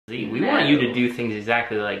We want you to do things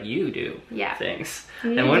exactly like you do things.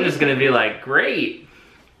 And we're just gonna be like, great.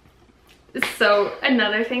 So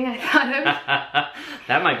another thing I thought of.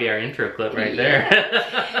 That might be our intro clip right there.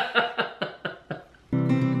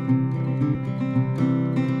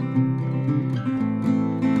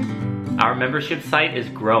 Our membership site is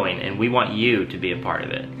growing and we want you to be a part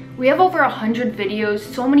of it. We have over 100 videos,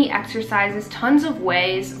 so many exercises, tons of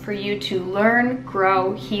ways for you to learn,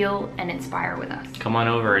 grow, heal, and inspire with us. Come on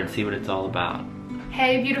over and see what it's all about.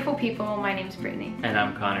 Hey beautiful people, my name's Brittany. And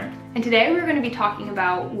I'm Connor. And today we're going to be talking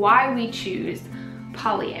about why we choose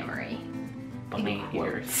polyamory. Bunny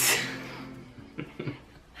ears.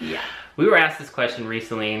 Yeah. We were asked this question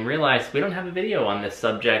recently and realized we don't have a video on this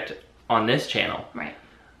subject on this channel. Right.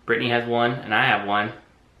 Brittany has one and I have one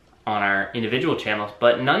on our individual channels,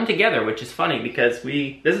 but none together, which is funny because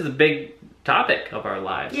this is a big topic of our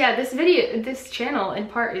lives. Yeah, this channel in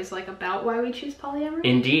part is like about why we choose polyamory.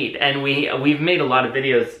 Indeed, and we've made a lot of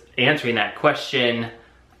videos answering that question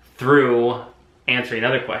through answering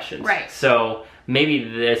other questions. Right. So maybe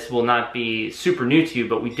this will not be super new to you,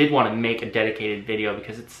 but we did want to make a dedicated video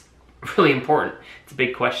because it's really important. It's a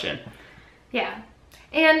big question. Yeah.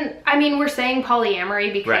 And I mean, we're saying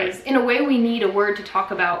polyamory because in a way we need a word to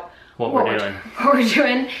talk about what we're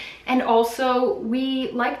doing. And also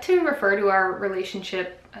we like to refer to our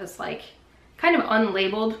relationship as like kind of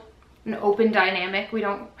unlabeled, an open dynamic. We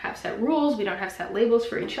don't have set rules. We don't have set labels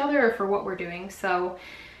for each other or for what we're doing. So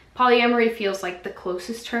polyamory feels like the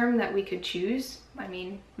closest term that we could choose. I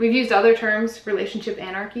mean, we've used other terms. Relationship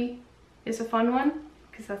anarchy is a fun one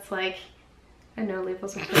because that's like a no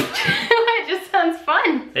labels approach. It just sounds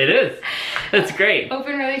fun. It is. It's great.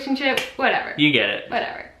 Open relationship, whatever. You get it.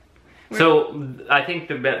 Whatever. So I think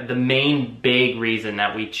the main big reason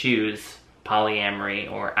that we choose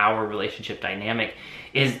polyamory or our relationship dynamic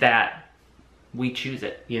is that we choose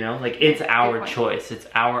it, you know? Like it's our choice. It's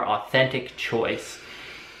our authentic choice.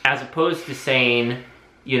 As opposed to saying,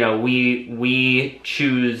 you know, we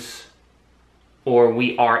choose or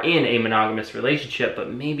we are in a monogamous relationship,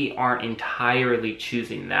 but maybe aren't entirely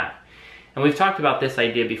choosing that. And we've talked about this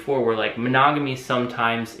idea before where like monogamy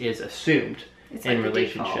sometimes is assumed in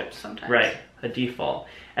relationships. Sometimes. Right, a default.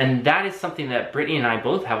 And that is something that Brittany and I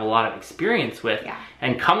both have a lot of experience with. Yeah.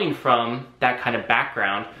 And coming from that kind of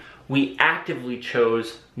background, we actively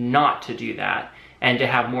chose not to do that and to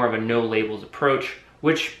have more of a no labels approach,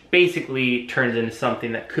 which basically turns into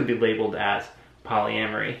something that could be labeled as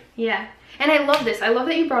polyamory. Yeah. And I love this. I love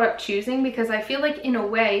that you brought up choosing because I feel like in a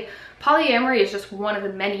way, polyamory is just one of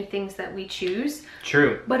the many things that we choose.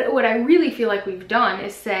 True. But what I really feel like we've done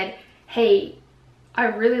is said, hey, I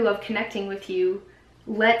really love connecting with you.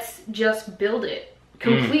 Let's just build it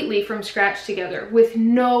completely from scratch together with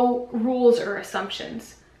no rules or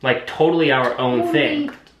assumptions. Like totally our own thing.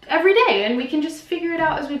 Every day, and we can just figure it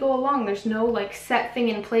out as we go along. There's no like set thing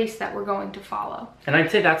in place that we're going to follow. And I'd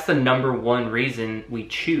say that's the #1 reason we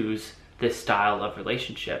choose this style of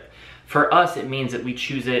relationship. For us, it means that we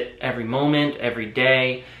choose it every moment, every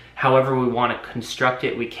day, however we want to construct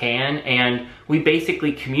it, we can. And we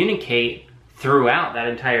basically communicate throughout that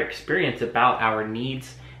entire experience about our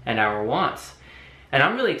needs and our wants. And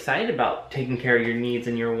I'm really excited about taking care of your needs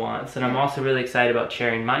and your wants. And I'm also really excited about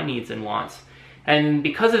sharing my needs and wants. And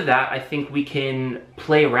because of that, I think we can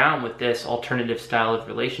play around with this alternative style of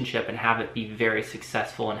relationship and have it be very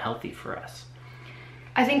successful and healthy for us.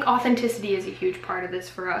 I think authenticity is a huge part of this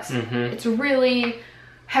for us. It's really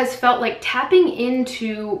has felt like tapping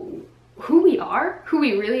into who we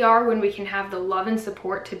really are when we can have the love and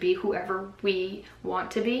support to be whoever we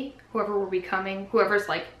want to be, whoever we're becoming, whoever's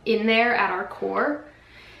like in there at our core,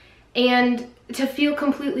 and to feel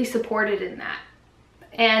completely supported in that.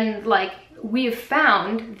 And like we've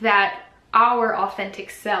found that our authentic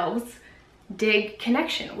selves dig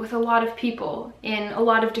connection with a lot of people in a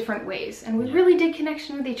lot of different ways, and we really dig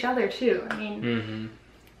connection with each other too. I mean,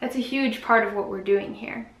 that's a huge part of what we're doing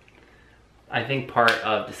here. I think part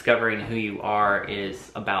of discovering who you are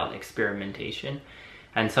is about experimentation,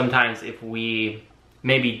 and sometimes if we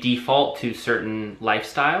maybe default to certain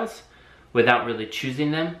lifestyles without really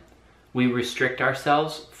choosing them, we restrict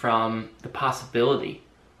ourselves from the possibility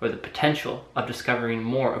or the potential of discovering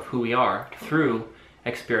more of who we are through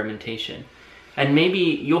experimentation. And maybe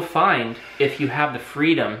you'll find if you have the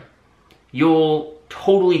freedom, you'll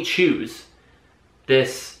totally choose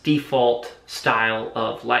this default style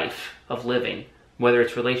of life, of living, whether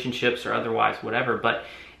it's relationships or otherwise, whatever. But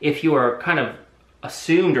if you are kind of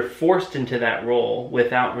assumed or forced into that role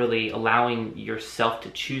without really allowing yourself to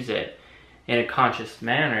choose it in a conscious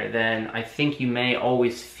manner, then I think you may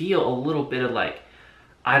always feel a little bit of like,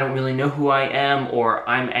 I don't really know who I am, or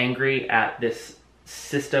I'm angry at this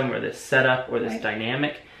system or this setup or this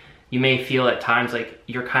dynamic. You may feel at times like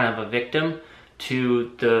you're kind of a victim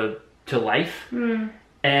to life.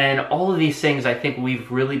 And all of these things I think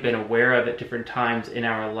we've really been aware of at different times in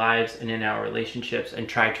our lives and in our relationships, and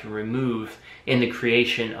tried to remove in the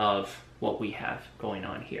creation of what we have going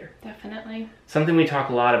on here. Definitely. Something we talk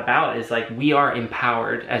a lot about is like, we are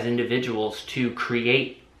empowered as individuals to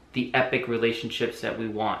create the epic relationships that we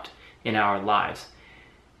want in our lives.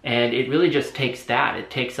 And it really just takes that.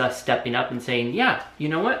 It takes us stepping up and saying, yeah, you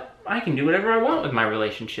know what? I can do whatever I want with my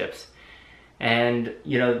relationships. And,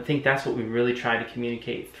 you know, I think that's what we really try to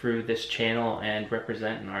communicate through this channel and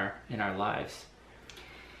represent in our lives.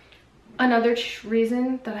 Another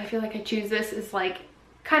reason that I feel like I choose this is like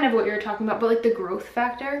kind of what you were talking about, but like the growth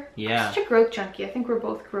factor. Yeah. I'm such a growth junkie. I think we're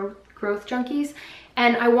both growth junkies,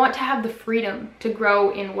 and I want to have the freedom to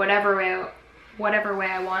grow in whatever way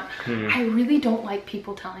I want. I really don't like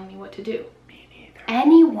people telling me what to do. Me neither.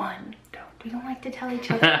 Anyone. We don't like to tell each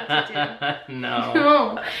other what to do. No.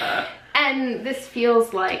 No. And this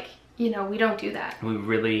feels like, you know, we don't do that. We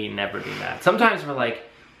really never do that. Sometimes we're like,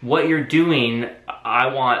 what you're doing, I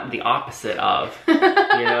want the opposite of, you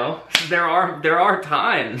know? There are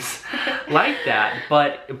times like that,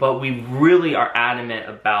 but we really are adamant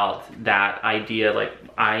about that idea, like,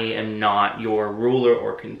 I am not your ruler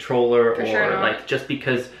or controller, For or sure not. like, just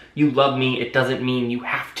because you love me, it doesn't mean you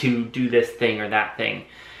have to do this thing or that thing.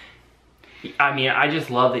 I mean, I just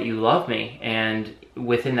love that you love me, and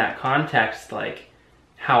within that context, like,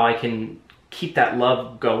 how I can keep that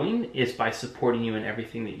love going is by supporting you in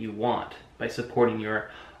everything that you want, by supporting your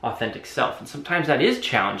authentic self. And sometimes that is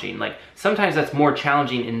challenging. Like, sometimes that's more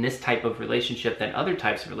challenging in this type of relationship than other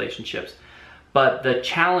types of relationships. But the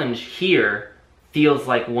challenge here feels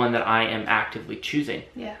like one that I am actively choosing.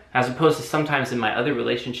 Yeah. As opposed to sometimes in my other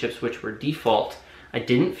relationships, which were default, I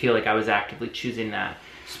didn't feel like I was actively choosing that.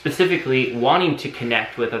 Specifically wanting to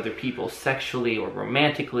connect with other people sexually or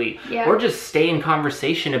romantically, or just stay in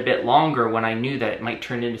conversation a bit longer when I knew that it might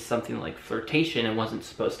turn into something like flirtation and wasn't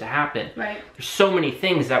supposed to happen. Right. There's so many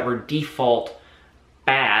things that were default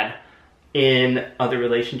bad in other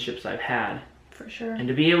relationships I've had. For sure. And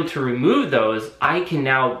to be able to remove those, I can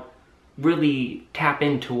now really tap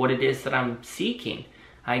into what it is that I'm seeking.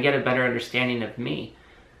 I get a better understanding of me.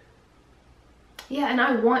 Yeah, and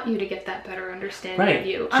I want you to get that better understanding of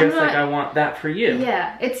you. Just like I want that for you.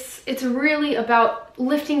 Yeah, it's really about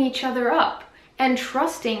lifting each other up and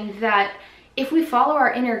trusting that if we follow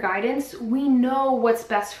our inner guidance, we know what's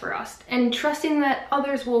best for us, and trusting that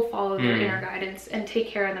others will follow their inner guidance and take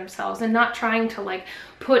care of themselves, and not trying to like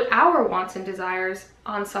put our wants and desires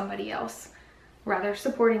on somebody else, rather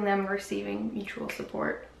supporting them, receiving mutual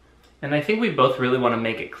support. And I think we both really want to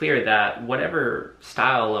make it clear that whatever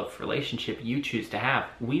style of relationship you choose to have,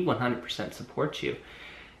 we 100% support you.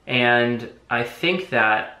 And I think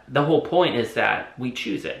that the whole point is that we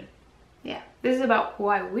choose it. Yeah, this is about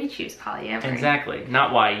why we choose polyamory. Exactly.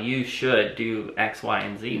 Not why you should do X, Y,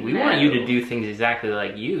 and Z. We want you to do things exactly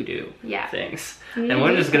like you do things. And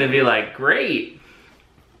we're just going to be like, great.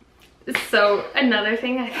 So another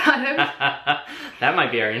thing I thought of. That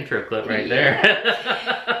might be our intro clip right there.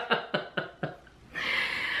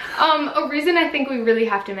 A reason I think we really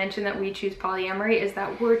have to mention that we choose polyamory is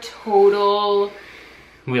that we're total...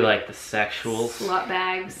 We like the sexuals. Slut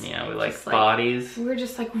bags. Yeah, we like bodies. We're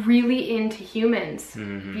just like really into humans.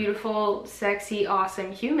 Beautiful, sexy,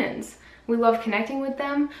 awesome humans. We love connecting with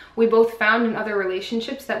them. We both found in other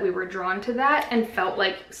relationships that we were drawn to that and felt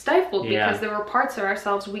like stifled because there were parts of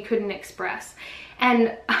ourselves we couldn't express.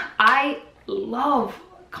 And I love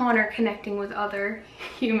Conor connecting with other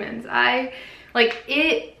humans.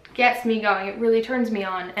 It gets me going. It really turns me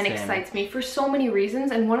on and excites me for so many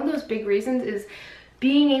reasons. And one of those big reasons is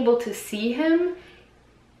being able to see him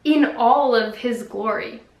in all of his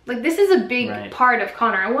glory. Like, this is a big part of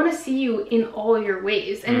Conor. I want to see you in all your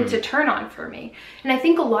ways, and it's a turn on for me. And I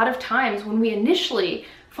think a lot of times when we initially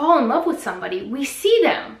fall in love with somebody, we see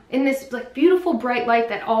them in this like beautiful bright light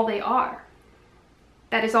that all they are.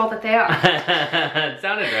 That is all that they are. It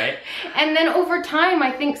sounded right. And then over time,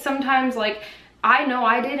 I think sometimes, like, I know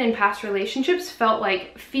I did in past relationships, felt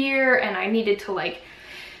like fear, and I needed to like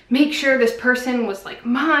make sure this person was like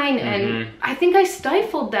mine, and I think I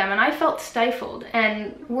stifled them, and I felt stifled.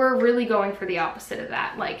 And we're really going for the opposite of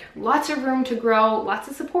that. Like, lots of room to grow, lots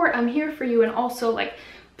of support. I'm here for you, and also like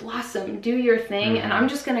blossom, do your thing, and I'm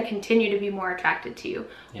just going to continue to be more attracted to you,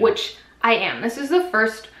 which I am. This is the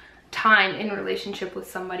first time in relationship with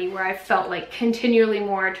somebody where I felt like continually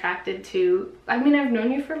more attracted to. I mean, I've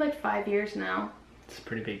known you for like 5 years now, It's a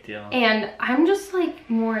pretty big deal. And I'm just like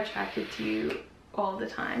more attracted to you all the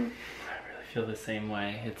time. I really feel the same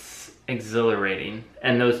way. It's exhilarating.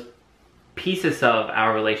 And those pieces of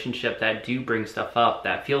our relationship that do bring stuff up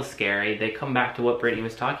that feels scary, they come back to what Brittany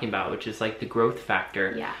was talking about, which is like the growth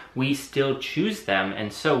factor. Yeah. We still choose them,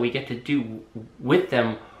 and so we get to do with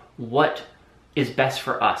them what is best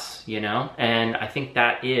for us, you know? And I think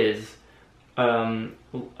that is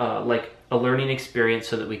like a learning experience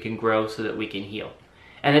so that we can grow, so that we can heal.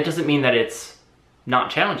 And it doesn't mean that it's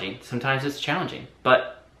not challenging. Sometimes it's challenging,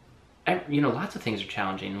 but you know, lots of things are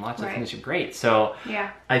challenging and lots of things are great. So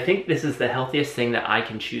yeah, I think this is the healthiest thing that I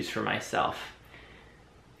can choose for myself.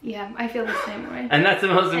 Yeah, I feel the same way. And that's the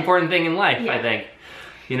most important thing in life, yeah. I think.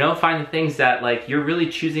 You know, find the things that like you're really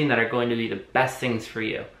choosing that are going to be the best things for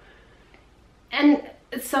you. And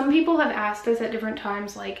some people have asked us at different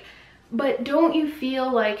times, like, but don't you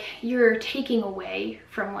feel like you're taking away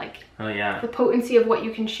from like the potency of what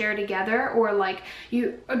you can share together, or like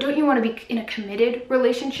don't you want to be in a committed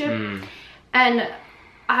relationship? And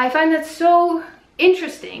I find that so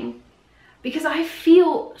interesting because I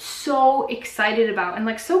feel so excited about and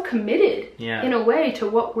like so committed in a way to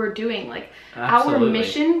what we're doing. Like our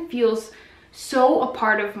mission feels so a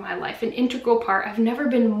part of my life, an integral part. I've never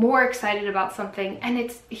been more excited about something, and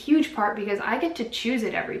it's a huge part because I get to choose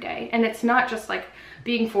it every day, and it's not just like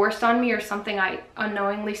being forced on me or something I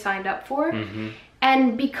unknowingly signed up for.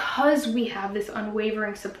 And because we have this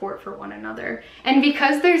unwavering support for one another, and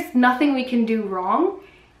because there's nothing we can do wrong,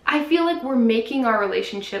 I feel like we're making our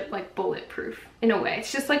relationship like bulletproof in a way.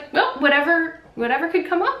 It's just like, well, whatever could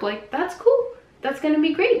come up, like that's cool. That's gonna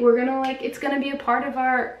be great. We're gonna like, it's gonna be a part of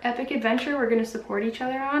our epic adventure we're gonna support each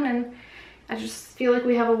other on. And I just feel like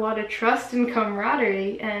we have a lot of trust and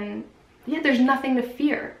camaraderie, and yeah, there's nothing to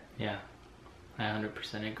fear. Yeah, I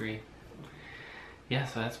 100% agree. Yeah,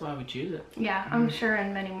 so that's why we choose it. Yeah, I'm sure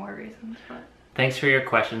in many more reasons, but. Thanks for your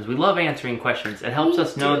questions. We love answering questions. It helps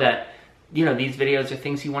us know that, you know, these videos are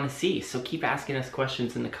things you want to see. So keep asking us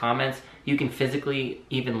questions in the comments. You can physically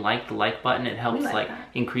even like the like button. It helps like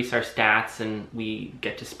increase our stats, and we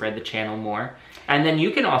get to spread the channel more. And then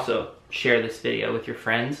you can also share this video with your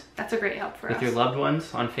friends. That's a great help for us. With your loved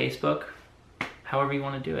ones on Facebook. However you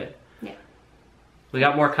want to do it. Yeah. We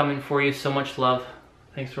got more coming for you. So much love.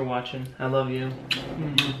 Thanks for watching. I love you.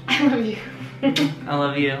 I love you. I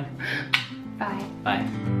love you. Bye.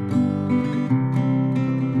 Bye.